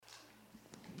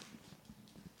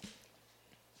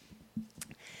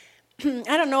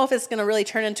I don't know if it's going to really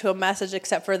turn into a message,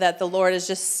 except for that the Lord has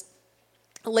just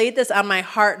laid this on my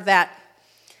heart, that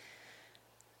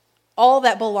all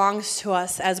that belongs to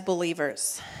us as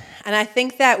believers. And I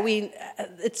think that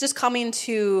it's just coming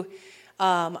to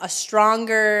a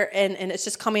stronger, and it's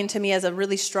just coming to me as a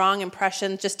really strong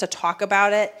impression just to talk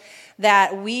about it,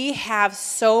 that we have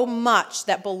so much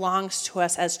that belongs to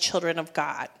us as children of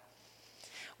God.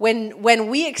 When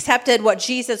we accepted what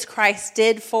Jesus Christ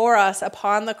did for us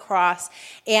upon the cross,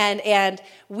 and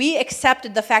we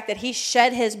accepted the fact that he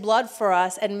shed his blood for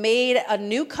us and made a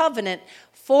new covenant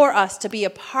for us to be a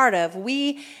part of,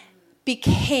 we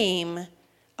became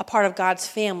a part of God's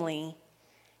family,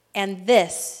 and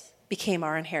this became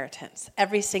our inheritance.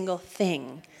 Every single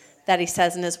thing that he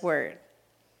says in his word.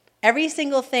 Every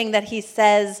single thing that he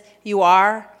says you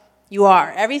are, you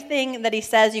are. Everything that he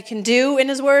says you can do in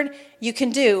his word, you can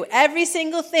do. Every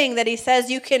single thing that he says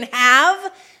you can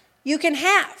have, you can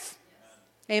have.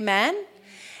 Amen?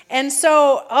 And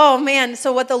so,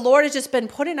 so what the Lord has just been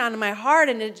putting on my heart,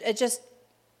 and it just,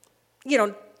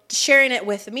 sharing it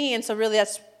with me. And so really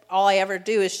that's all I ever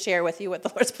do is share with you what the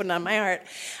Lord's putting on my heart.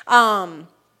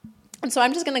 And so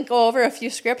I'm just going to go over a few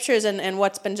scriptures and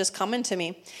what's been just coming to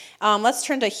me. Let's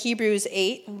turn to Hebrews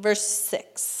 8, verse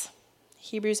 6.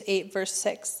 Hebrews 8, verse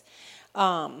 6.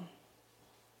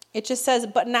 It just says,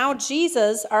 "But now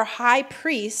Jesus, our high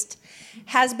priest,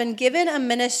 has been given a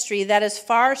ministry that is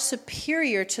far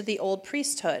superior to the old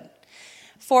priesthood.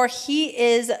 For he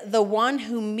is the one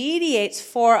who mediates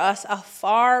for us a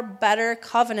far better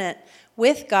covenant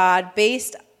with God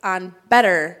based on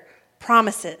better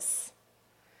promises.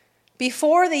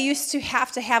 Before, they used to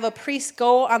have a priest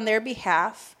go on their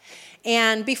behalf.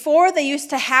 And before, they used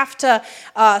to have to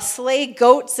slay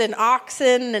goats and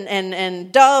oxen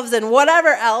and doves and whatever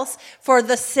else for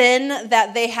the sin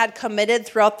that they had committed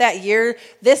throughout that year.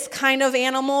 This kind of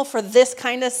animal for this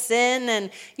kind of sin. And,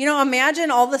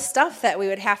 imagine all the stuff that we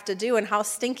would have to do and how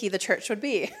stinky the church would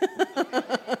be.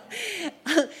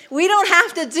 We don't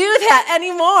have to do that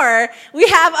anymore. We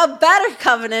have a better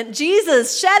covenant.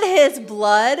 Jesus shed his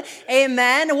blood,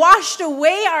 amen, washed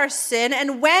away our sin.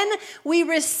 And when we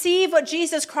receive what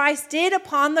Jesus Christ did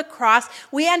upon the cross,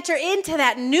 we enter into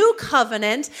that new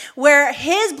covenant where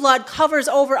his blood covers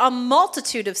over a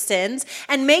multitude of sins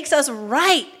and makes us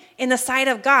right in the sight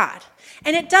of God.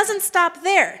 And it doesn't stop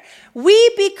there.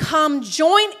 We become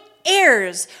joint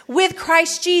heirs with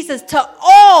Christ Jesus to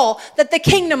all that the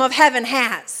kingdom of heaven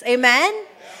has. Amen?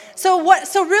 So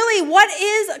really, what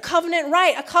is a covenant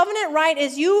right? A covenant right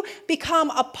is you become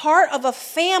a part of a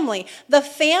family, the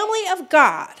family of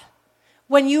God.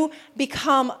 When you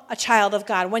become a child of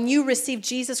God, when you receive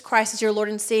Jesus Christ as your Lord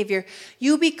and Savior,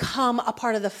 you become a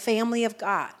part of the family of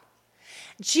God.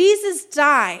 Jesus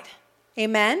died.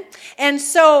 Amen? And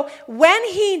so when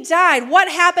he died, what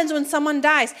happens when someone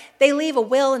dies? They leave a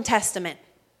will and testament.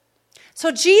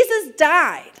 So Jesus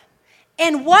died,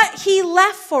 and what he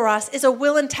left for us is a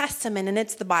will and testament, and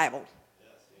it's the Bible.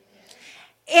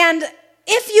 And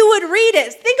if you would read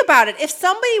it, think about it. If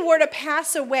somebody were to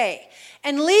pass away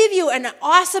and leave you an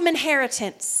awesome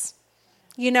inheritance,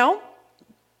 and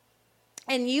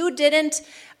you didn't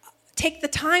take the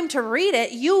time to read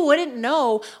it, you wouldn't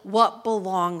know what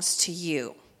belongs to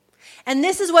you. And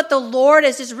this is what the Lord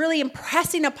is just really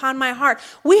impressing upon my heart.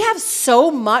 We have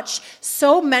so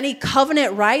many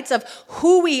covenant rights of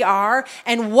who we are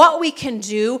and what we can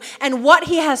do and what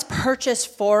he has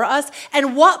purchased for us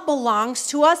and what belongs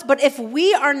to us. But if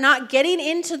we are not getting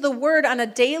into the word on a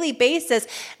daily basis,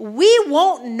 we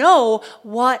won't know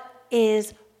what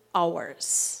is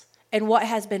ours and what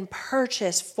has been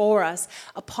purchased for us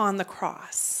upon the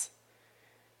cross.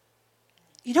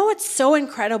 What's so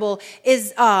incredible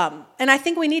is, and I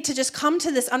think we need to just come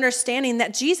to this understanding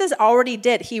that Jesus already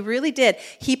did. He really did.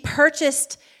 He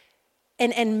purchased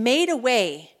and made a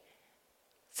way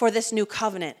for this new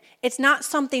covenant. It's not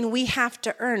something we have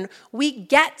to earn. We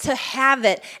get to have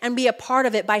it and be a part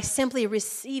of it by simply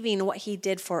receiving what he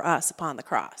did for us upon the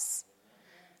cross.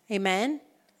 Amen?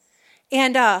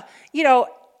 And,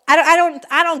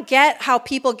 I don't get how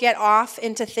people get off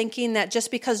into thinking that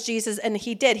just because Jesus, and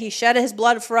he shed his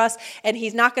blood for us, and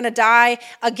he's not going to die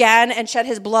again and shed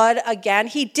his blood again.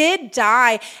 He did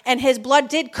die, and his blood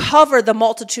did cover the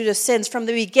multitude of sins from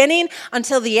the beginning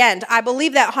until the end. I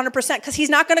believe that 100% because he's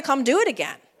not going to come do it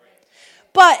again.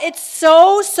 But it's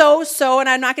so, and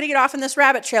I'm not going to get off in this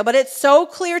rabbit trail, but it's so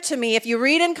clear to me, if you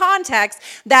read in context,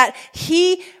 that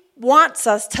he wants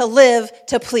us to live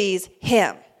to please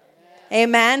him.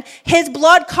 Amen. His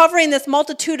blood covering this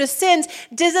multitude of sins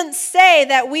doesn't say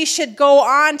that we should go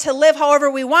on to live however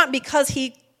we want because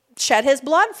he shed his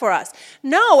blood for us.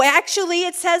 No, actually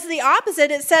it says the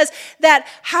opposite. It says that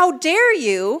how dare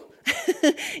you?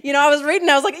 I was reading,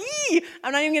 I was like,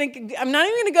 I'm not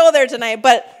even gonna go there tonight.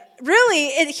 But really,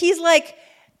 he's like,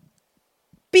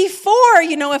 before,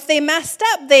 if they messed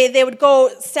up, they would go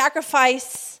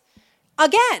sacrifice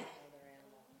again.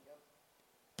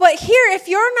 But here, if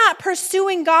you're not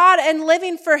pursuing God and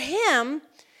living for him,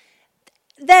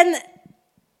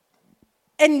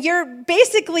 and you're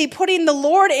basically putting the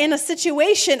Lord in a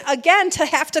situation, again, to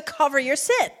have to cover your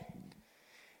sin.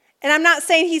 And I'm not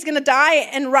saying he's going to die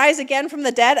and rise again from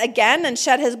the dead again and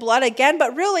shed his blood again,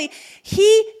 but really,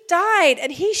 he died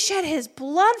and he shed his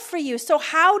blood for you. So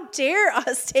how dare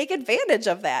us take advantage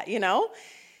of that,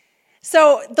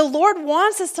 So the Lord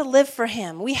wants us to live for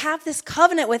him. We have this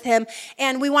covenant with him,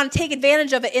 and we want to take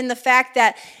advantage of it in the fact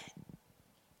that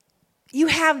you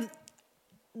have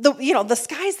the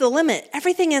sky's the limit.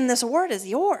 Everything in this word is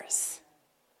yours.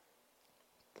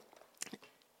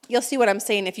 You'll see what I'm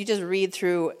saying if you just read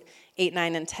through 8,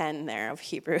 9, and 10 there of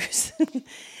Hebrews.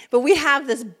 But we have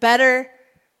this better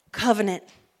covenant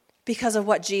because of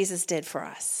what Jesus did for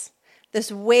us.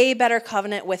 This way better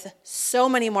covenant with so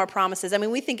many more promises. I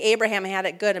mean, we think Abraham had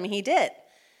it good. I mean, he did.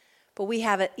 But we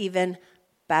have it even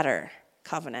better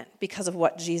covenant because of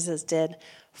what Jesus did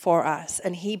for us.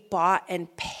 And he bought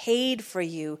and paid for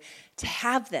you to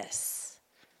have this.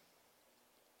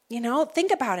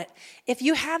 Think about it. If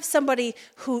you have somebody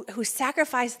who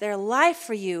sacrificed their life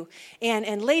for you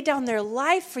and laid down their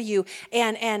life for you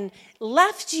and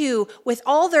left you with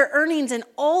all their earnings and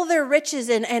all their riches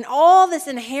and all this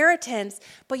inheritance,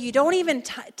 but you don't even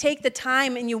take the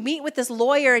time, and you meet with this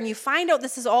lawyer and you find out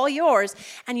this is all yours,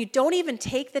 and you don't even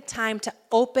take the time to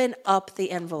open up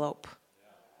the envelope.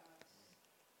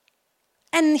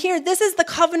 And here, this is the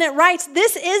covenant rights.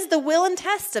 This is the will and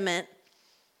testament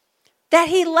that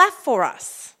he left for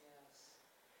us.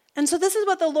 And so this is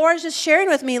what the Lord is just sharing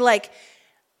with me, like,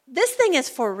 this thing is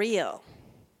for real.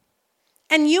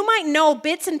 And you might know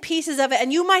bits and pieces of it,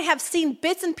 and you might have seen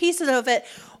bits and pieces of it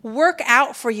work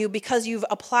out for you because you've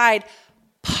applied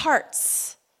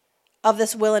parts of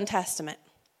this will and testament.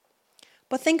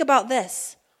 But think about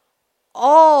this.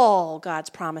 All God's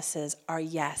promises are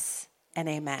yes and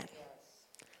amen.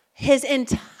 His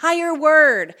entire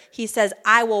word, he says,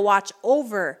 I will watch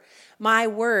over my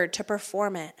word to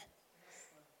perform it.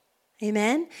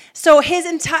 Amen? So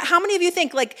how many of you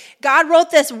think, like, God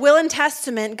wrote this will and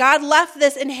testament, God left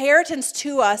this inheritance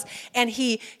to us, and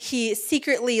he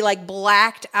secretly, like,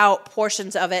 blacked out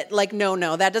portions of it, like,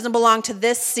 no, that doesn't belong to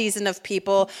this season of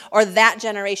people or that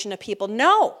generation of people.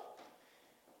 No.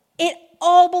 It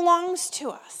all belongs to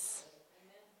us.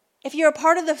 If you're a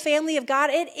part of the family of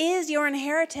God, it is your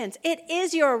inheritance. It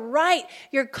is your right,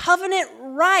 your covenant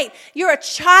right. You're a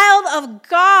child of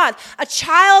God, a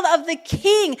child of the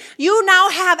King. You now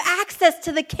have access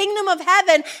to the kingdom of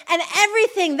heaven and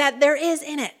everything that there is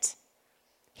in it.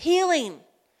 Healing,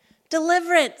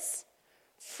 deliverance,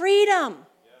 freedom.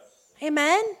 Yes.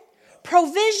 Amen? Yes.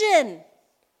 Provision,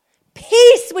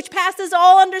 peace which passes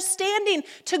all understanding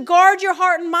to guard your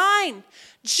heart and mind.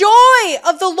 Joy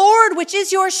of the Lord, which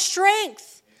is your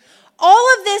strength. All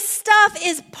of this stuff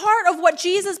is part of what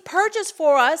Jesus purchased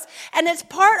for us, and it's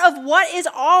part of what is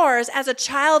ours as a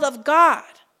child of God.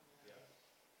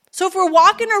 So if we're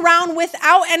walking around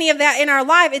without any of that in our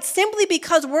life, it's simply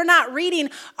because we're not reading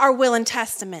our will and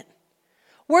testament.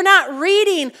 We're not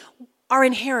reading our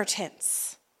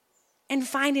inheritance and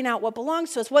finding out what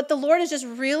belongs to us. What the Lord is just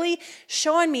really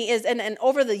showing me is, and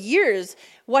over the years,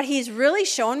 what he's really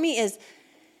shown me is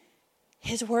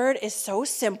his word is so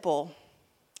simple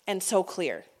and so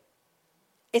clear.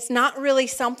 It's not really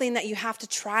something that you have to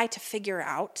try to figure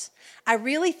out. I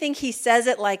really think he says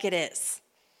it like it is.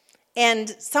 And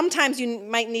sometimes you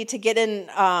might need to get in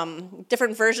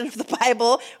different versions of the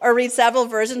Bible or read several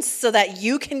versions so that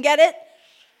you can get it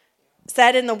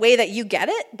said in the way that you get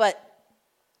it. But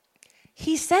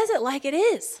he says it like it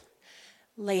is.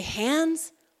 Lay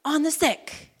hands on the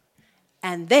sick,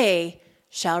 and they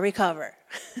shall recover.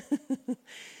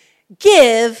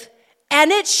 Give,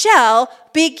 and it shall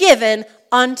be given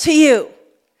unto you.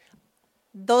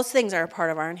 Those things are a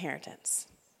part of our inheritance.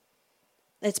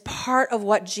 It's part of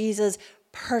what Jesus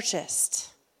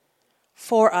purchased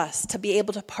for us to be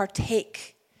able to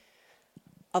partake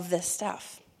of this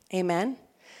stuff. Amen?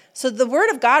 So the Word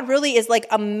of God really is like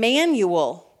a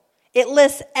manual. It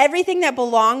lists everything that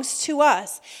belongs to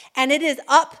us. And it is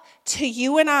up to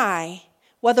you and I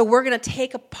whether we're going to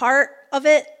take a part of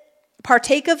it,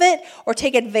 partake of it, or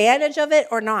take advantage of it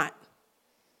or not.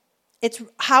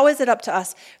 How is it up to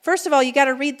us? First of all, you got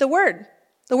to read the Word.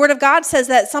 The Word of God says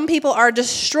that some people are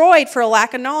destroyed for a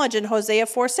lack of knowledge in Hosea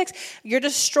 4:6. You're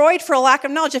destroyed for a lack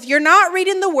of knowledge. If you're not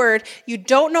reading the Word, you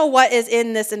don't know what is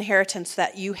in this inheritance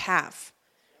that you have.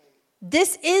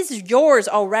 This is yours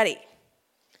already.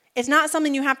 It's not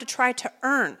something you have to try to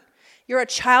earn. You're a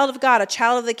child of God, a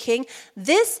child of the King.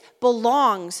 This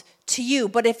belongs to you.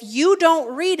 But if you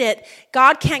don't read it,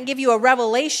 God can't give you a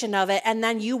revelation of it, and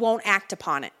then you won't act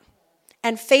upon it.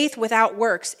 And faith without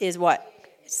works is what?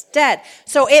 It's dead.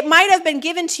 So it might have been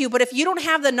given to you, but if you don't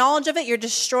have the knowledge of it, you're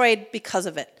destroyed because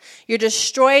of it. You're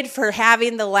destroyed for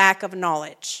having the lack of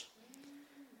knowledge.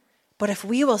 But if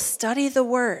we will study the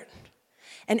Word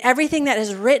and everything that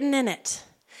is written in it,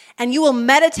 and you will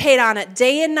meditate on it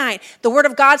day and night, the Word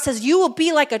of God says you will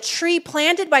be like a tree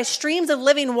planted by streams of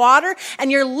living water,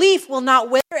 and your leaf will not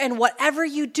wither, and whatever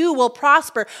you do will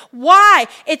prosper. Why?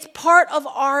 It's part of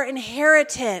our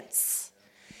inheritance.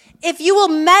 If you will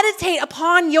meditate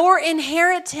upon your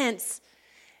inheritance,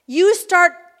 you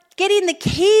start getting the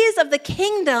keys of the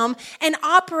kingdom and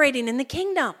operating in the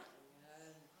kingdom.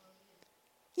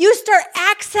 You start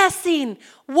accessing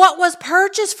what was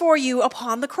purchased for you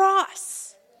upon the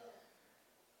cross.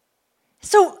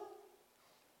 So,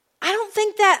 I don't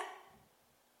think that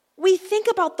we think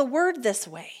about the Word this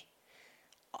way.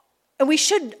 And we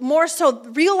should more so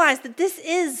realize that this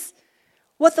is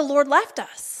what the Lord left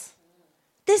us.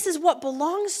 This is what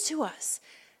belongs to us.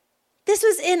 This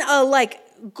was in a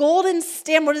golden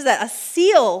stamp, what is that? A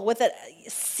seal with a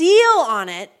seal on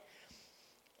it.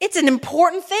 It's an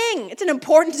important thing. It's an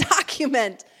important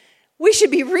document. We should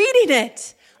be reading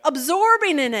it,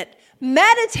 absorbing in it,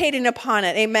 meditating upon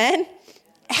it. Amen?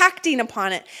 Acting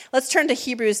upon it. Let's turn to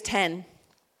Hebrews 10.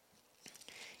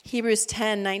 Hebrews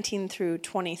 10, 19 through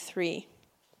 23.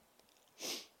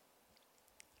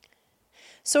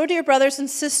 So, dear brothers and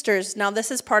sisters, now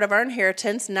this is part of our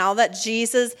inheritance. Now that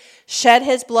Jesus shed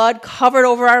his blood, covered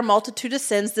over our multitude of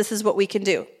sins, this is what we can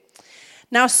do.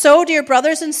 Now, so, dear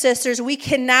brothers and sisters, we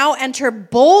can now enter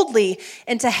boldly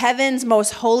into heaven's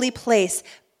most holy place.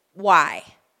 Why?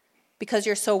 Because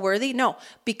you're so worthy? No,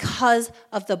 because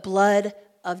of the blood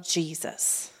of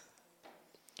Jesus.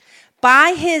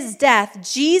 By his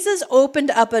death, Jesus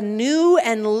opened up a new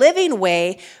and living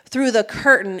way through the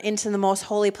curtain into the most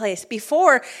holy place.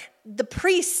 Before, the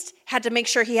priest had to make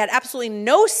sure he had absolutely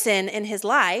no sin in his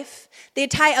life.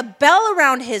 They'd tie a bell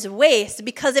around his waist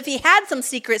because if he had some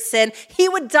secret sin, he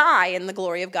would die in the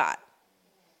glory of God.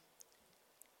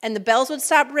 And the bells would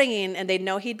stop ringing and they'd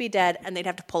know he'd be dead and they'd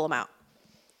have to pull him out.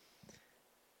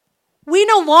 We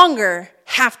no longer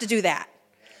have to do that.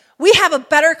 We have a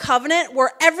better covenant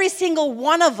where every single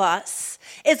one of us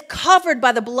is covered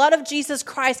by the blood of Jesus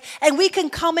Christ, and we can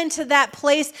come into that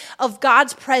place of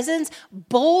God's presence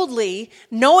boldly,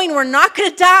 knowing we're not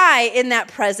going to die in that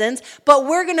presence, but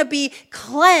we're going to be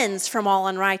cleansed from all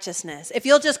unrighteousness. If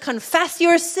you'll just confess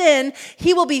your sin,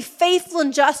 he will be faithful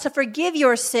and just to forgive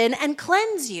your sin and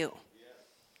cleanse you.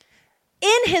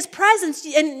 In his presence,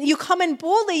 and you come in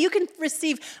boldly, you can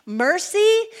receive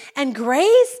mercy and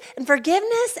grace and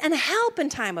forgiveness and help in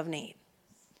time of need.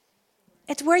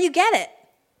 It's where you get it.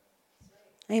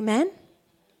 Amen?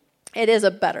 It is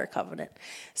a better covenant.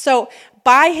 So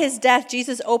by his death,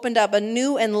 Jesus opened up a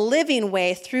new and living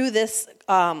way through this,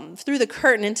 through the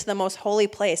curtain into the most holy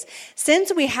place.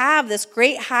 Since we have this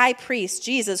great high priest,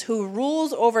 Jesus, who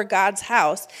rules over God's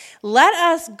house, let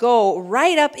us go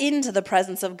right up into the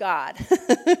presence of God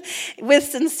with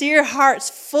sincere hearts,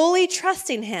 fully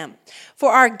trusting him.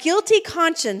 For our guilty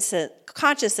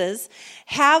consciences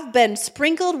have been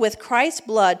sprinkled with Christ's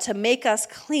blood to make us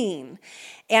clean,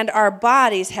 and our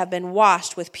bodies have been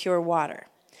washed with pure water.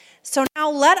 So now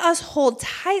let us hold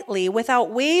tightly without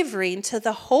wavering to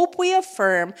the hope we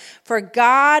affirm, for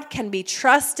God can be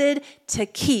trusted to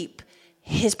keep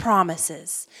his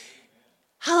promises.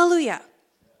 Hallelujah.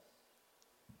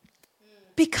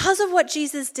 Because of what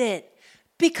Jesus did,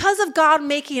 because of God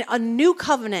making a new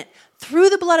covenant through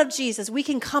the blood of Jesus, we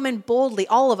can come in boldly,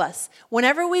 all of us,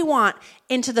 whenever we want,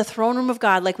 into the throne room of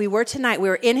God like we were tonight. We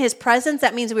were in his presence.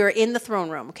 That means we were in the throne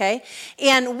room, okay?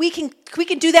 And we can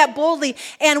do that boldly,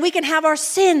 and we can have our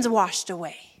sins washed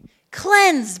away,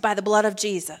 cleansed by the blood of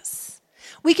Jesus.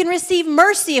 We can receive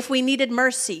mercy if we needed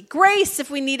mercy, grace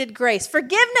if we needed grace,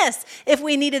 forgiveness if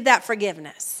we needed that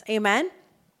forgiveness. Amen?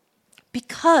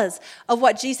 Because of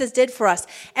what Jesus did for us.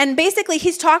 And basically,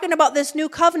 he's talking about this new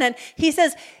covenant. He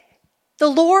says, the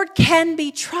Lord can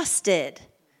be trusted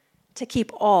to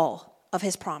keep all of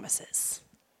his promises.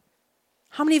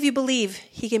 How many of you believe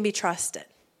he can be trusted?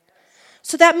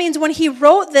 So that means when he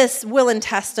wrote this will and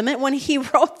testament, when he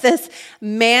wrote this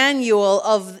manual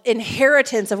of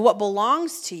inheritance of what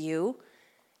belongs to you,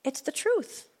 It's the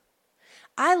truth.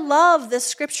 I love this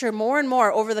scripture more and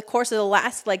more over the course of the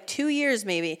last 2 years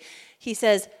maybe. He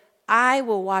says, I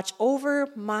will watch over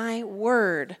my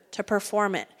word to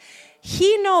perform it.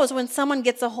 He knows when someone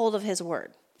gets a hold of his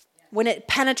word, when it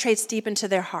penetrates deep into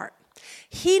their heart.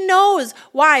 He knows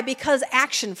why, because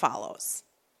action follows.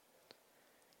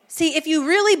 See, if you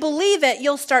really believe it,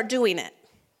 you'll start doing it.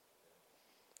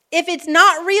 If it's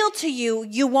not real to you,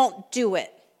 you won't do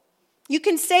it. You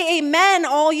can say amen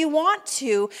all you want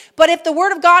to, but if the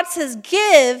word of God says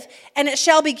give and it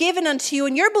shall be given unto you,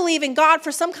 and you're believing God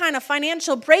for some kind of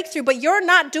financial breakthrough, but you're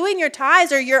not doing your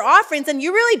tithes or your offerings, and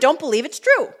you really don't believe it's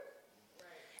true.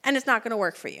 And it's not going to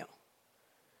work for you.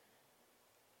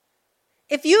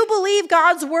 If you believe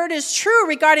God's word is true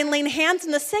regarding laying hands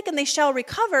on the sick and they shall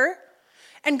recover,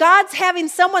 and God's having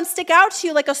someone stick out to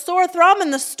you like a sore thumb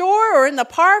in the store or in the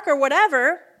park or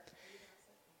whatever,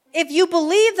 if you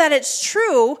believe that it's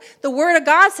true, the word of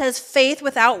God says faith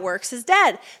without works is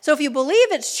dead. So if you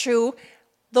believe it's true,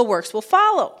 the works will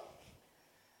follow.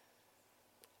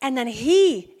 And then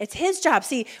it's his job.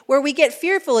 See, where we get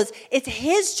fearful is it's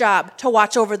his job to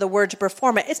watch over the word to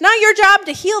perform it. It's not your job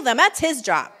to heal them. That's his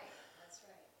job.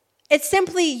 It's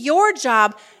simply your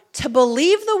job to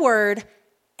believe the word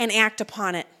and act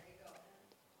upon it.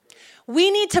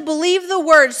 We need to believe the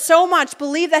word so much,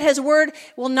 believe that his word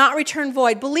will not return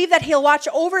void, believe that he'll watch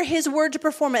over his word to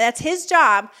perform it. That's his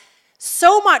job,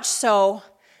 so much so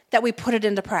that we put it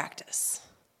into practice.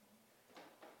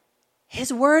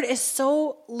 His word is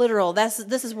so literal. This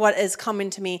is what is coming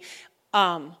to me.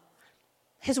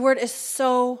 His word is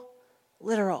so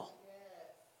literal.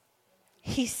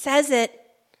 He says it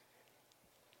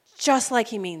just like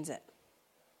he means it.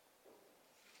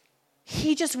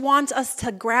 He just wants us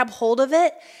to grab hold of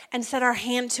it and set our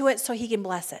hand to it so he can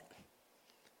bless it.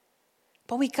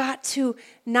 But we got to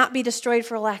not be destroyed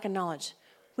for lack of knowledge.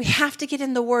 We have to get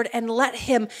in the word and let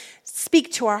him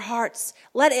speak to our hearts.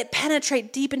 Let it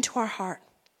penetrate deep into our heart.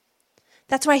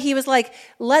 That's why he was like,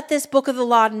 let this book of the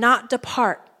law not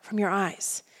depart from your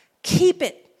eyes. Keep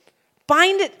it.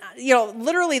 Bind it.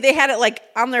 Literally they had it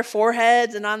on their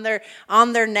foreheads and on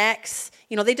their necks.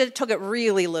 They took it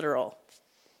really literal.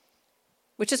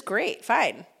 Which is great,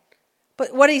 fine.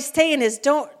 But what he's saying is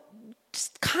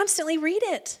just constantly read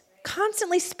it.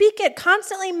 Constantly speak it.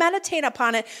 Constantly meditate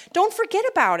upon it. Don't forget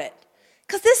about it.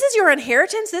 Because this is your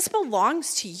inheritance. This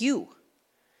belongs to you.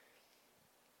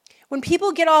 When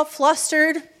people get all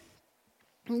flustered,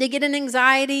 they get in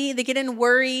anxiety, they get in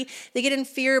worry, they get in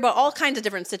fear about all kinds of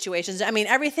different situations. I mean,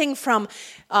 everything from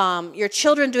your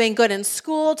children doing good in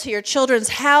school, to your children's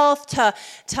health, to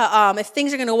if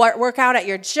things are going to work out at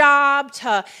your job,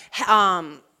 to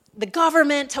the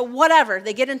government, to whatever.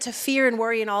 They get into fear and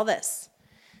worry and all this.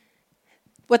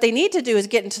 What they need to do is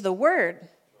get into the Word,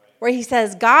 where he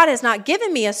says, God has not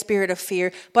given me a spirit of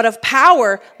fear, but of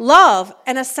power, love,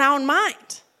 and a sound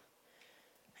mind.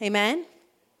 Amen?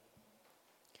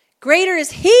 Greater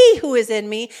is he who is in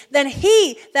me than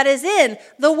he that is in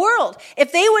the world.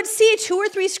 If they would see 2 or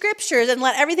 3 scriptures and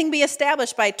let everything be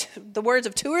established by the words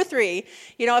of 2 or 3,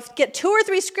 if get 2 or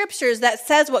 3 scriptures that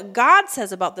says what God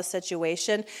says about the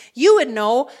situation, you would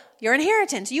know your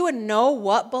inheritance. You would know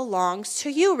what belongs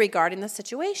to you regarding the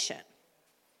situation.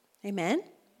 Amen?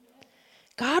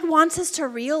 God wants us to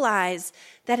realize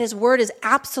that his word is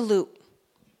absolute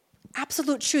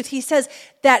truth. He says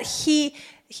that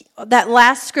that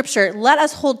last scripture, let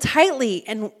us hold tightly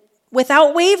and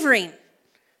without wavering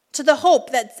to the hope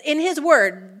that's in his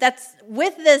word, that's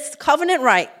with this covenant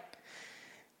right,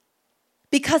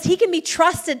 because he can be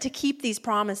trusted to keep these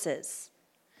promises.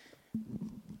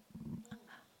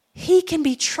 He can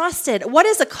be trusted. What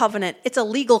is a covenant? It's a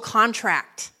legal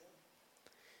contract.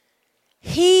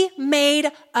 He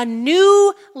made a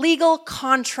new legal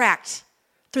contract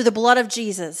through the blood of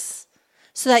Jesus,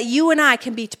 so that you and I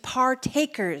can be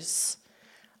partakers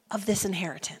of this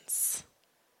inheritance.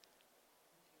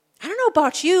 I don't know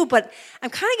about you, but I'm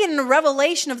kind of getting a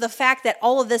revelation of the fact that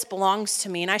all of this belongs to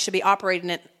me and I should be operating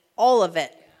in all of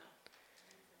it.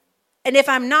 And if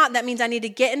I'm not, that means I need to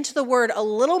get into the word a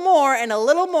little more and a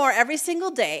little more every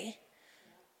single day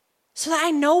so that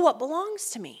I know what belongs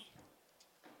to me.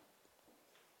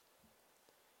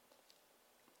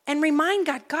 And remind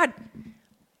God,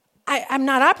 I'm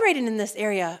not operating in this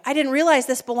area. I didn't realize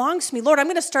this belongs to me. Lord, I'm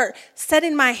going to start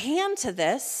setting my hand to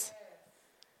this.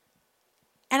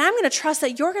 And I'm going to trust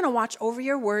that you're going to watch over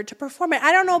your word to perform it.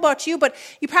 I don't know about you, but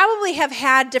you probably have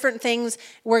had different things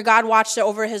where God watched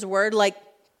over his word.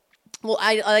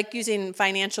 I like using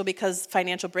financial because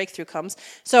financial breakthrough comes.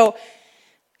 So,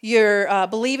 you're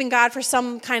believing God for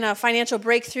some kind of financial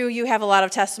breakthrough. You have a lot of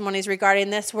testimonies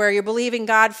regarding this where you're believing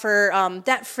God for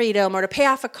debt freedom or to pay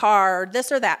off a car or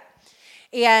this or that.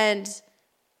 And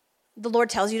the Lord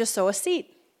tells you to sow a seed.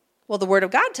 Well, the Word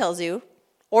of God tells you,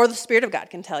 or the Spirit of God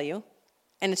can tell you,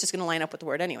 and it's just going to line up with the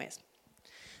Word anyways.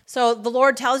 So the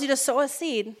Lord tells you to sow a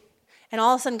seed, and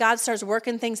all of a sudden God starts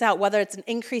working things out, whether it's an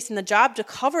increase in the job to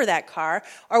cover that car,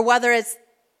 or whether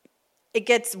it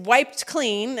gets wiped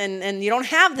clean and you don't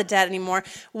have the debt anymore.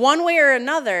 One way or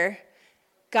another,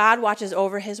 God watches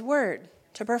over his word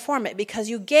to perform it because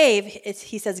you gave.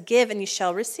 He says, give and you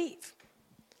shall receive.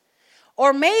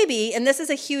 Or maybe, and this is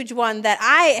a huge one that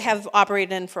I have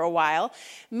operated in for a while,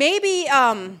 maybe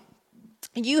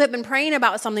you have been praying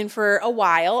about something for a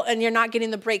while and you're not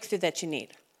getting the breakthrough that you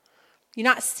need. You're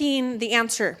not seeing the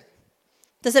answer.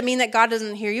 Does it mean that God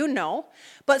doesn't hear you? No.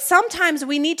 But sometimes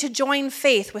we need to join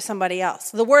faith with somebody else.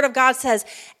 The Word of God says,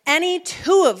 any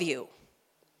two of you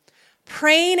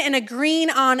praying and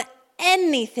agreeing on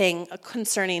anything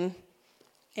concerning,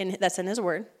 and that's in his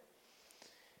Word,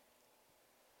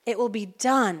 it will be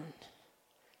done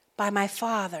by my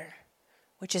Father,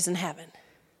 which is in heaven.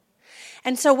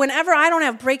 And so whenever I don't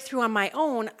have breakthrough on my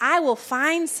own, I will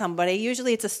find somebody.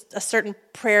 Usually it's a certain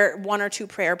prayer, one or two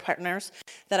prayer partners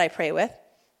that I pray with.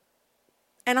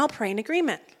 And I'll pray in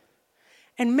agreement.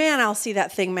 And man, I'll see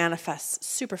that thing manifest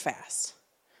super fast.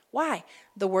 Why?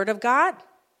 The Word of God,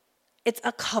 it's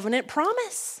a covenant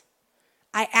promise.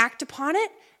 I act upon it,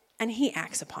 and he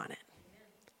acts upon it.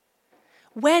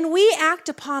 When we act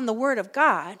upon the Word of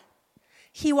God,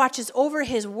 he watches over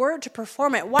his word to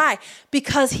perform it. Why?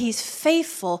 Because he's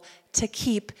faithful to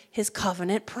keep his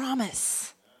covenant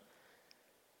promise.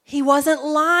 He wasn't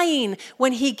lying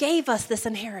when he gave us this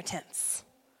inheritance.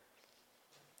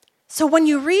 So when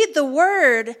you read the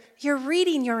word, you're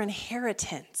reading your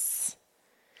inheritance.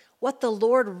 What the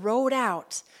Lord wrote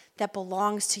out that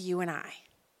belongs to you and I.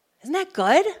 Isn't that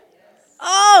good?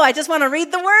 Oh, I just want to read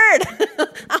the word.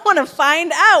 I want to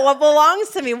find out what belongs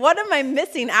to me. What am I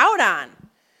missing out on?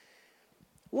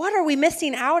 What are we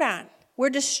missing out on? We're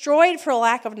destroyed for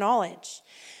lack of knowledge.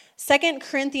 2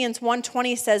 Corinthians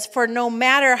 1:20 says, for no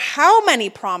matter how many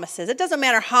promises, it doesn't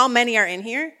matter how many are in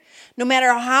here, no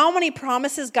matter how many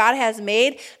promises God has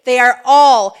made, they are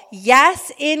all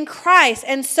yes in Christ.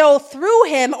 And so through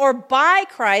him, or by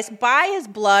Christ, by his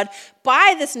blood,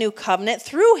 by this new covenant,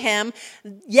 through him,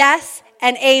 yes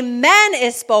and amen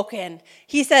is spoken.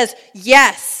 He says,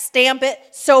 yes, stamp it,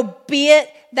 so be it,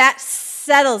 that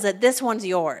settles it. This one's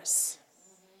yours.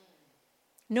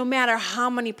 No matter how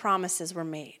many promises were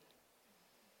made.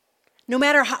 No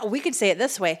matter how, we could say it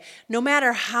this way, no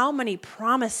matter how many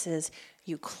promises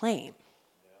you claim.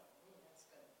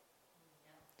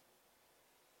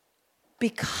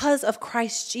 Because of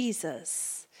Christ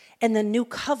Jesus and the new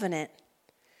covenant,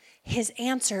 his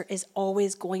answer is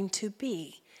always going to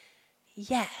be,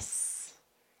 yes,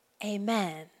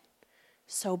 amen,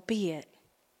 so be it.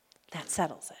 That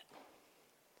settles it.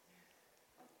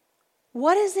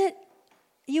 What is it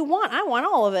you want? I want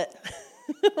all of it.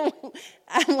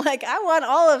 I'm like, I want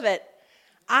all of it.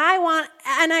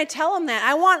 And I tell him that.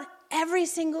 I want every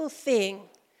single thing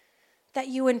that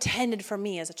you intended for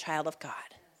me as a child of God.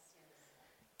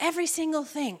 Every single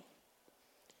thing.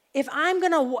 If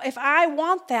I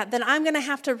want that, then I'm going to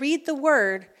have to read the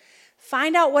word,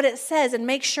 find out what it says, and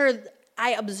make sure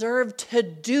I observe to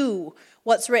do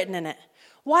what's written in it.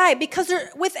 Why? Because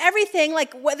with everything,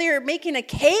 like whether you're making a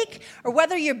cake or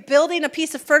whether you're building a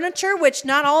piece of furniture, which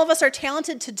not all of us are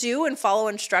talented to do and follow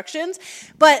instructions,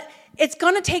 but it's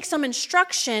going to take some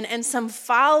instruction and some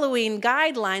following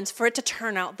guidelines for it to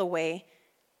turn out the way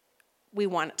we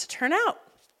want it to turn out,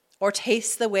 or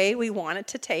taste the way we want it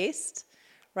to taste,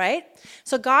 right?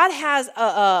 So God has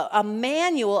a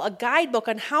manual, a guidebook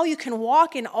on how you can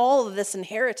walk in all of this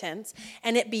inheritance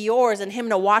and it be yours and him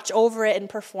to watch over it and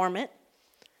perform it.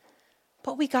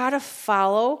 But we got to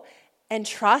follow and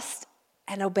trust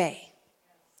and obey.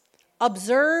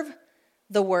 Observe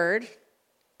the word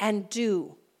and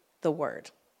do the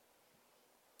word.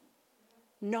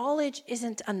 Knowledge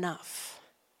isn't enough.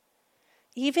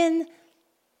 Even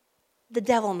the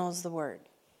devil knows the word.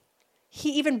 He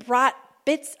even brought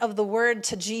bits of the word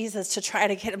to Jesus to try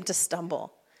to get him to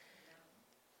stumble.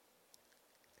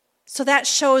 So that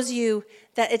shows you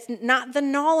that it's not the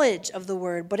knowledge of the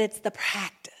word, but it's the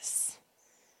practice.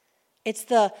 It's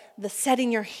the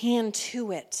setting your hand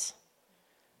to it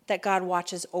that God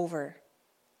watches over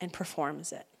and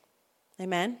performs it.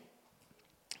 Amen?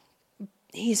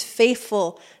 He's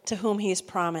faithful to whom he's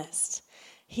promised.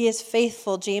 He is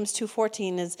faithful. James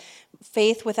 2:14 is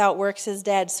faith without works is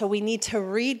dead. So we need to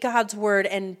read God's word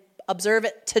and observe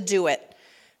it to do it.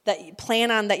 That you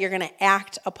plan on that you're going to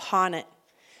act upon it.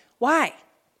 Why?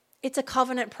 It's a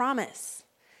covenant promise.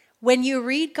 When you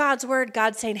read God's word,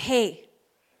 God's saying, hey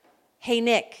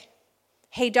Nick,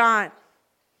 hey Don,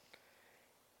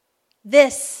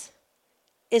 this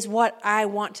is what I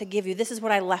want to give you. This is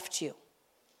what I left you.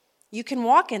 You can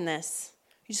walk in this.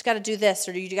 You just got to do this,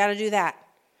 or you got to do that.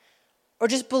 Or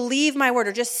just believe my word,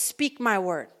 or just speak my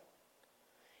word.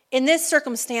 In this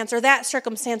circumstance or that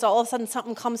circumstance, all of a sudden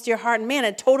something comes to your heart, and man,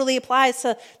 it totally applies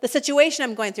to the situation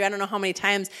I'm going through. I don't know how many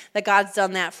times that God's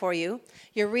done that for you.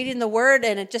 You're reading the word,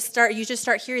 and you just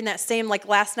start hearing that same, like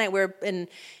last night we're in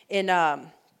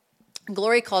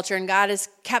glory culture, and God has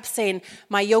kept saying,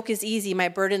 my yoke is easy, my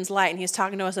burden's light. And he was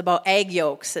talking to us about egg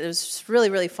yolks. It was just really,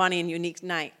 really funny and unique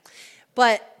night.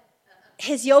 But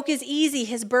his yoke is easy,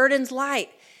 his burden's light.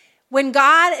 When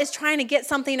God is trying to get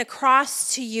something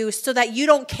across to you so that you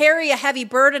don't carry a heavy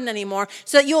burden anymore,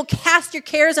 so that you'll cast your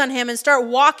cares on him and start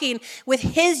walking with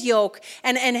his yoke,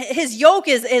 and his yoke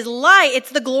is light,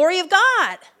 it's the glory of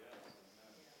God.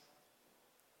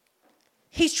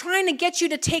 He's trying to get you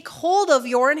to take hold of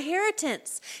your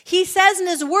inheritance. He says in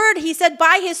his word, he said,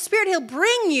 by his spirit, he'll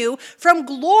bring you from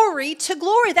glory to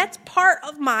glory. That's part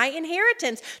of my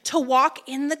inheritance, to walk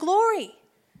in the glory.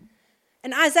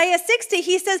 In Isaiah 60,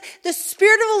 he says, the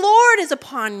Spirit of the Lord is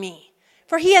upon me,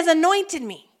 for he has anointed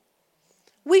me.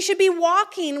 We should be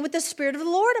walking with the Spirit of the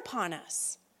Lord upon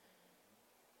us.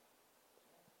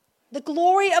 The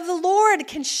glory of the Lord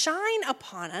can shine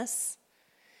upon us.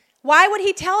 Why would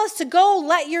he tell us to go,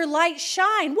 let your light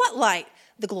shine? What light?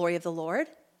 The glory of the Lord.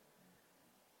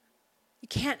 You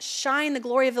can't shine the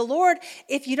glory of the Lord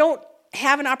if you don't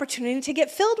have an opportunity to get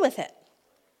filled with it.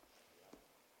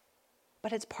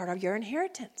 But it's part of your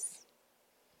inheritance.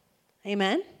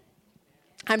 Amen?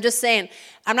 I'm just saying,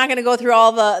 I'm not going to go through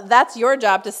that's your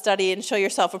job to study and show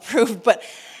yourself approved, but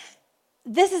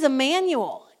this is a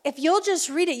manual. If you'll just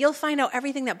read it, you'll find out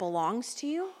everything that belongs to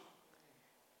you.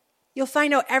 You'll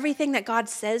find out everything that God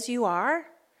says you are,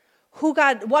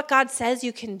 what God says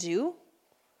you can do.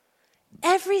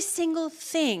 Every single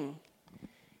thing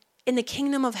in the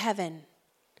kingdom of heaven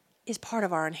is part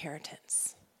of our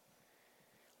inheritance.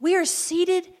 We are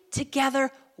seated together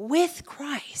with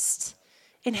Christ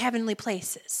in heavenly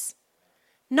places.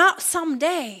 Not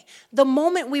someday. The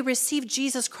moment we receive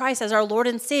Jesus Christ as our Lord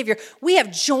and Savior, we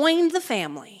have joined the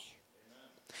family.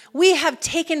 We have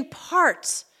taken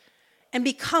part and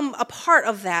become a part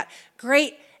of that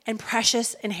great and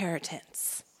precious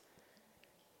inheritance.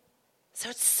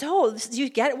 So you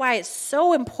get why it's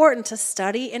so important to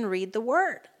study and read the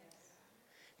Word.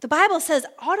 The Bible says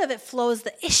out of it flows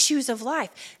the issues of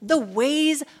life. The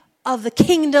ways of the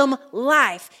kingdom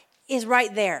life is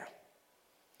right there.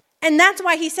 And that's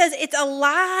why he says it's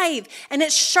alive and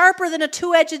it's sharper than a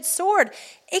two-edged sword.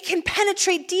 It can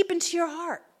penetrate deep into your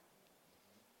heart.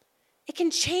 It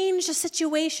can change the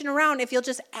situation around if you'll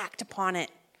just act upon it.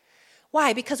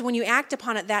 Why? Because when you act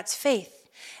upon it, that's faith.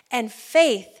 And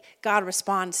faith, God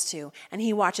responds to, and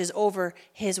he watches over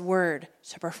his word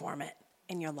to perform it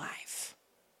in your life.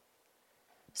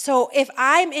 So if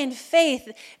I'm in faith,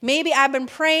 maybe I've been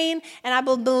praying and I've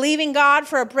been believing God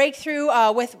for a breakthrough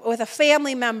with a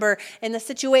family member in the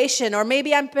situation, or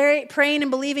maybe I'm praying and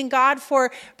believing God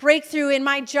for breakthrough in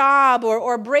my job,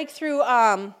 or breakthrough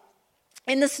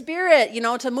in the spirit,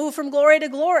 to move from glory to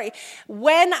glory.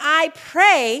 When I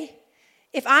pray,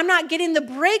 if I'm not getting the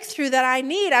breakthrough that I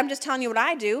need, I'm just telling you what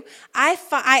I do. I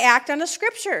act on a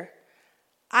scripture.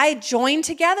 I join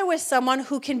together with someone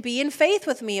who can be in faith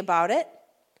with me about it.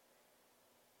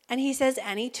 And he says,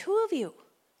 any two of you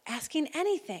asking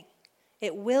anything,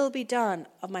 it will be done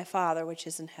of my Father which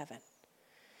is in heaven.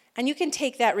 And you can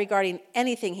take that regarding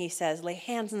anything he says. Lay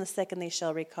hands on the sick and they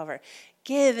shall recover.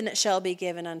 Give and it shall be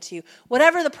given unto you.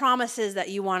 Whatever the promise is that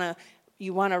you want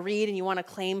to read and you want to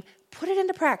claim, put it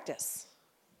into practice.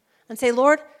 And say,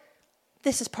 Lord,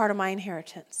 this is part of my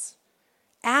inheritance.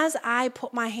 As I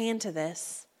put my hand to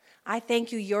this, I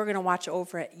thank you, you're going to watch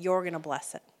over it. You're going to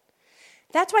bless it.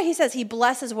 That's why he says he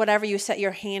blesses whatever you set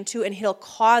your hand to, and he'll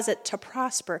cause it to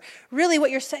prosper. Really, what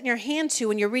you're setting your hand to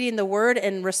when you're reading the word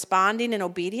and responding in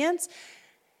obedience,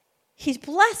 he's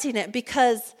blessing it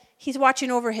because he's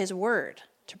watching over his word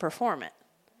to perform it.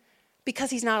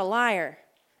 Because he's not a liar,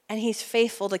 and he's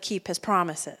faithful to keep his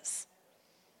promises.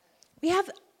 We have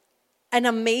an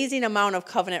amazing amount of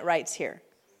covenant rights here.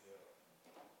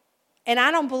 And I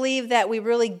don't believe that we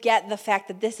really get the fact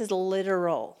that this is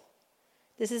literal.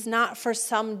 This is not for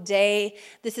someday.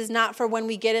 This is not for when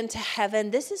we get into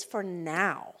heaven. This is for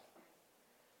now.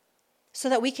 So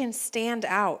that we can stand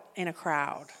out in a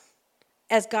crowd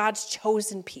as God's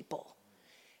chosen people.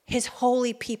 his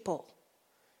holy people.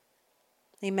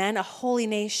 Amen? A holy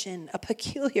nation, a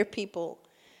peculiar people.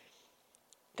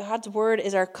 God's word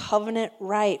is our covenant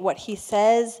right. What he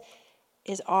says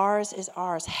is ours is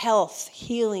ours. Health,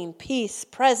 healing, peace,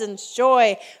 presence,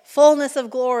 joy, fullness of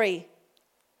glory.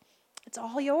 It's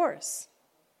all yours.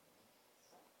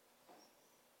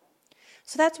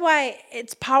 So that's why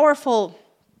it's powerful.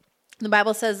 The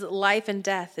Bible says life and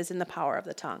death is in the power of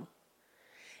the tongue.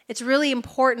 It's really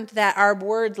important that our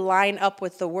words line up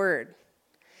with the word.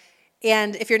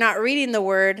 And if you're not reading the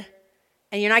word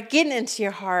and you're not getting into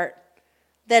your heart,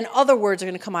 then other words are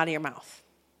going to come out of your mouth.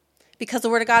 Because the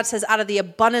word of God says, out of the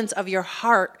abundance of your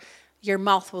heart, your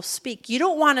mouth will speak. You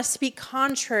don't want to speak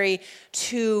contrary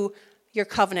to your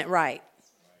covenant right.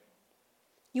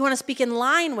 You want to speak in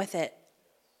line with it.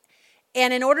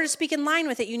 And in order to speak in line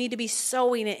with it, you need to be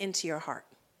sowing it into your heart.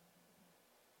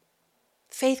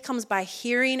 Faith comes by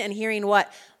hearing, and hearing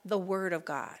what? The word of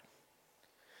God.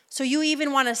 So you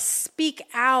even want to speak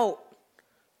out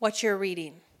what you're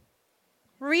reading.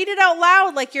 Read it out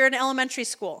loud like you're in elementary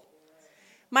school.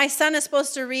 My son is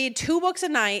supposed to read 2 books a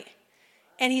night,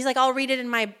 and he's like, I'll read it in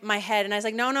my head. And I was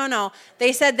like, no.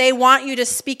 They said they want you to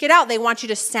speak it out. They want you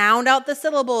to sound out the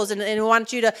syllables and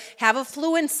want you to have a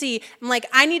fluency. I'm like,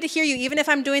 I need to hear you. Even if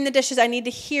I'm doing the dishes, I need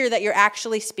to hear that you're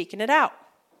actually speaking it out.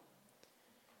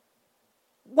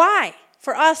 Why?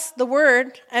 For us, the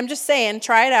word, I'm just saying,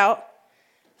 try it out.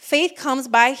 Faith comes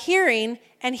by hearing,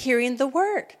 and hearing the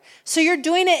word. So you're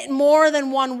doing it more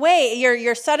than one way.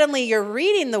 You're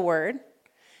reading the word,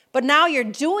 but now you're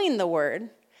doing the word,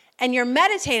 and you're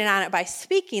meditating on it by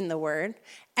speaking the word,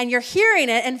 and you're hearing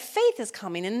it, and faith is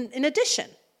coming in addition.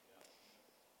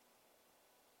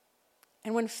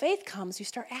 And when faith comes, you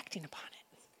start acting upon it.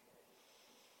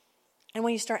 And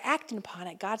when you start acting upon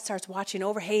it, God starts watching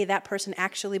over, hey, that person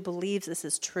actually believes this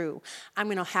is true. I'm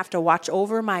going to have to watch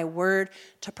over my word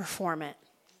to perform it.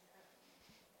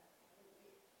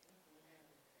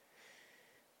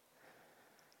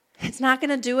 It's not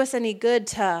going to do us any good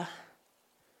to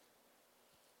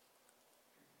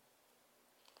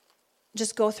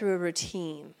just go through a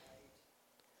routine.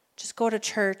 Just go to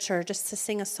church or just to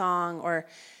sing a song or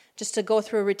just to go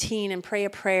through a routine and pray a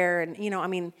prayer. And,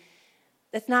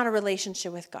 that's not a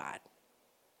relationship with God.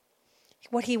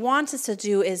 What he wants us to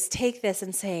do is take this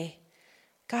and say,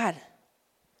 God,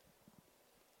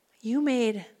 you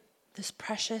made this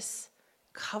precious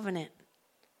covenant,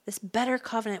 this better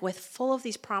covenant with full of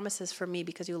these promises for me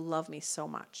because you love me so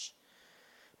much.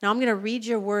 Now I'm going to read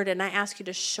your word and I ask you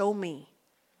to show me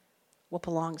what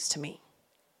belongs to me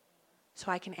so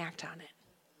I can act on it,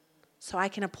 so I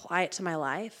can apply it to my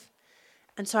life,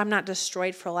 and so I'm not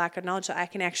destroyed for lack of knowledge, so I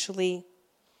can actually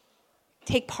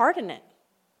take part in it.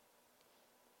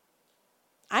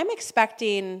 I'm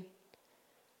expecting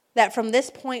that from this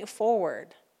point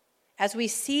forward, as we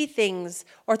see things,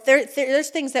 or there's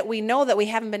things that we know that we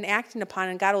haven't been acting upon,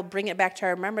 and God will bring it back to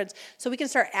our remembrance so we can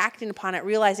start acting upon it,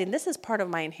 realizing this is part of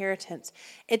my inheritance.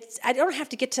 I don't have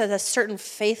to get to a certain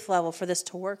faith level for this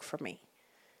to work for me.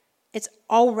 It's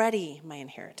already my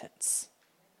inheritance.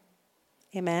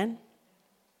 Amen?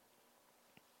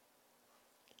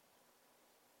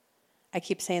 I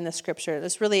keep saying this scripture.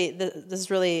 This is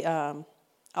really all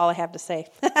I have to say.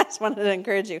 I just wanted to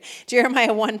encourage you.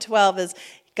 Jeremiah 1:12 is,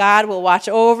 God will watch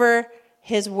over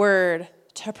his word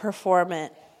to perform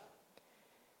it.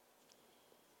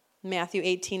 Matthew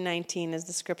 18:19 is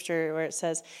the scripture where it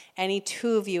says, any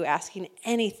two of you asking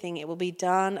anything, it will be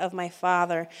done of my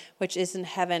Father which is in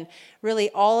heaven. Really,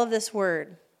 all of this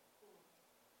word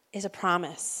is a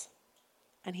promise.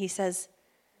 And he says,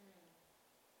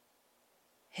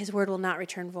 his word will not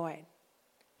return void.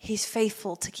 He's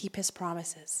faithful to keep his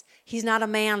promises. He's not a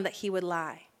man that he would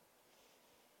lie.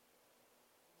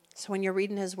 So when you're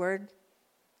reading his word,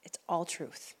 it's all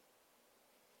truth.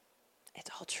 It's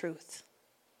all truth.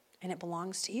 And it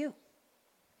belongs to you.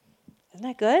 Isn't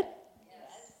that good?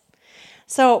 Yes.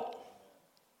 So,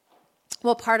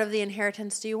 what part of the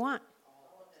inheritance do you want?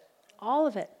 All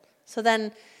of it. So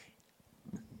then,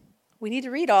 we need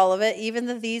to read all of it, even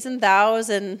the these and thous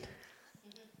and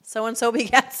so-and-so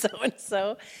begat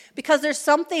so-and-so, because there's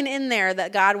something in there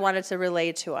that God wanted to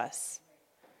relay to us.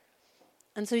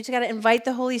 And so you just got to invite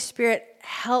the Holy Spirit,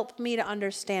 help me to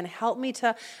understand, help me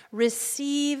to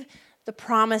receive the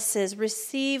promises,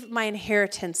 receive my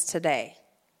inheritance today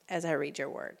as I read your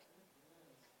word.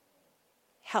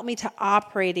 Help me to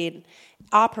operate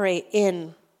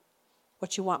in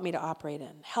what you want me to operate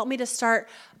in. Help me to start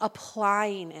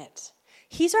applying it.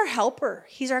 He's our helper.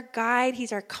 He's our guide.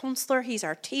 He's our counselor. He's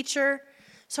our teacher.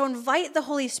 So invite the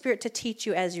Holy Spirit to teach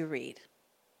you as you read.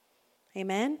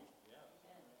 Amen?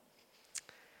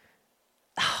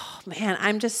 man,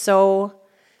 I'm just so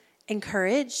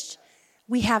encouraged.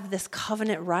 We have this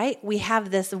covenant right. We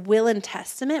have this will and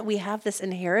testament. We have this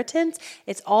inheritance.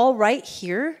 It's all right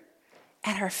here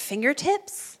at our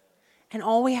fingertips. And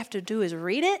all we have to do is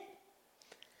read it,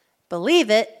 believe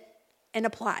it, and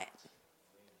apply it.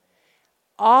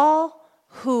 All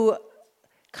who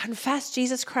confess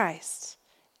Jesus Christ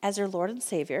as their Lord and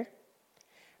Savior,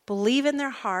 believe in their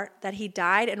heart that he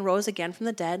died and rose again from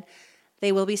the dead,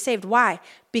 they will be saved. Why?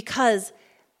 Because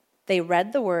they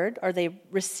read the word, or they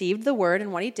received the word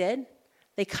and what he did.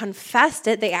 They confessed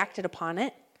it, they acted upon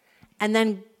it, and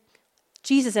then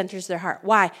Jesus enters their heart.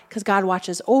 Why? Because God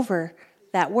watches over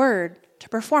that word to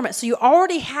perform it. So you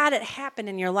already had it happen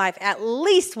in your life at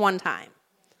least one time.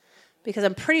 Because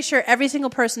I'm pretty sure every single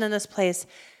person in this place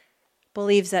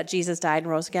believes that Jesus died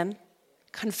and rose again,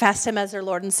 confessed him as their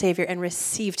Lord and Savior, and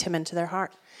received him into their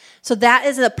heart. So that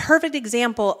is a perfect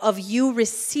example of you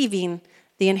receiving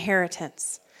the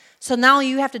inheritance. So now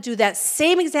you have to do that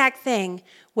same exact thing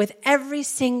with every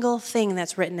single thing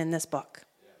that's written in this book.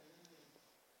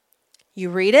 You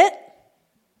read it,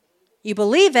 you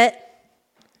believe it,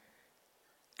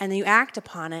 and then you act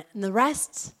upon it. And the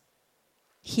rest,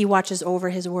 he watches over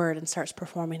his word and starts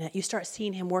performing it. You start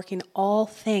seeing him working all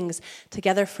things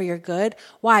together for your good.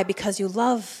 Why? Because he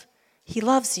loves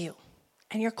you,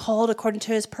 and you're called according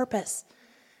to his purpose.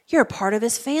 You're a part of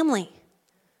his family.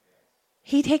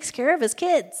 He takes care of his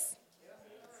kids.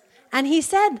 And he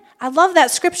said, I love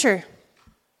that scripture.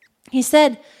 He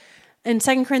said in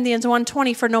 2 Corinthians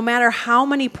 1:20, for no matter how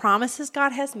many promises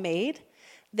God has made,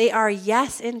 they are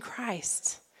yes in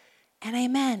Christ and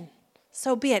amen.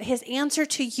 So be it. His answer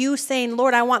to you saying,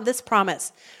 Lord, I want this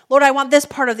promise. Lord, I want this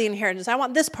part of the inheritance. I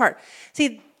want this part.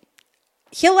 See,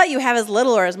 he'll let you have as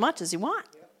little or as much as you want.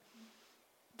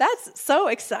 That's so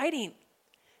exciting.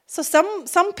 So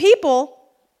some people,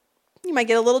 you might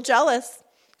get a little jealous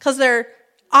because they're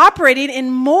operating in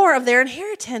more of their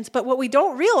inheritance. But what we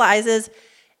don't realize is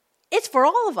it's for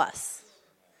all of us.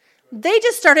 They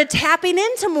just started tapping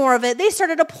into more of it. They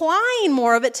started applying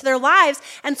more of it to their lives.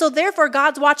 And so therefore,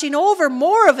 God's watching over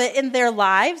more of it in their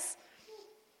lives.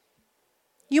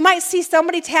 You might see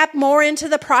somebody tap more into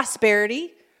the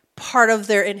prosperity part of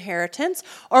their inheritance,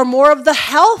 or more of the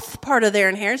health part of their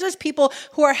inheritance. There's people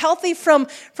who are healthy from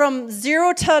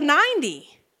 0 to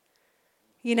 90.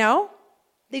 You know?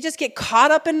 They just get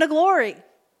caught up into glory.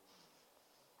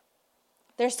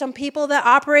 There's some people that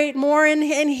operate more in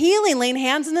healing, laying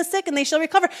hands on the sick, and they shall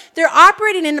recover. They're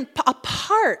operating in a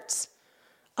part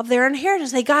of their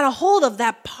inheritance. They got a hold of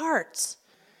that part.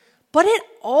 But it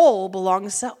all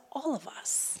belongs to all of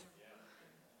us.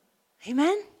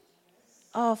 Amen?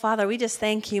 Oh, Father, we just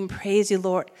thank you and praise you,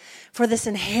 Lord, for this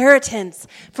inheritance,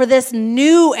 for this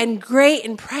new and great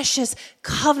and precious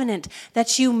covenant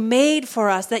that you made for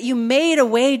us, that you made a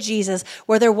way, Jesus,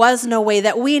 where there was no way,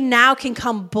 that we now can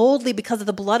come boldly because of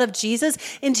the blood of Jesus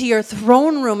into your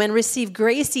throne room and receive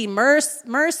grace,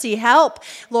 mercy, help,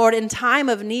 Lord, in time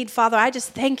of need. Father, I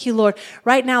just thank you, Lord,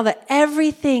 right now that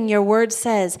everything your word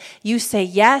says, you say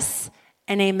yes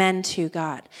and amen to,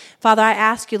 God. Father, I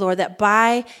ask you, Lord, that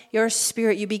by your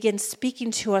Spirit you begin speaking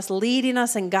to us, leading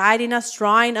us and guiding us,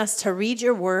 drawing us to read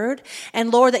your word.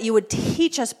 And Lord, that you would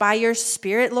teach us by your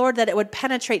Spirit, Lord, that it would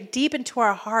penetrate deep into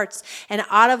our hearts, and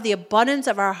out of the abundance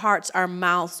of our hearts, our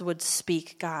mouths would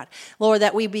speak, God. Lord,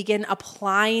 that we begin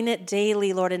applying it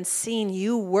daily, Lord, and seeing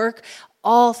you work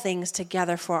all things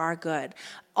together for our good.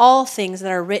 All things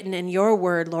that are written in your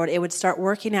word, Lord, it would start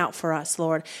working out for us,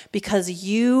 Lord, because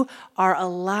you are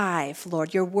alive,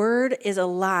 Lord. Your word is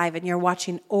alive, and you're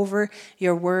watching over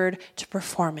your word to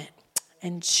perform it.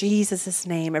 In Jesus'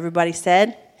 name, everybody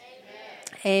said,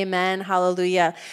 amen. Amen. Hallelujah.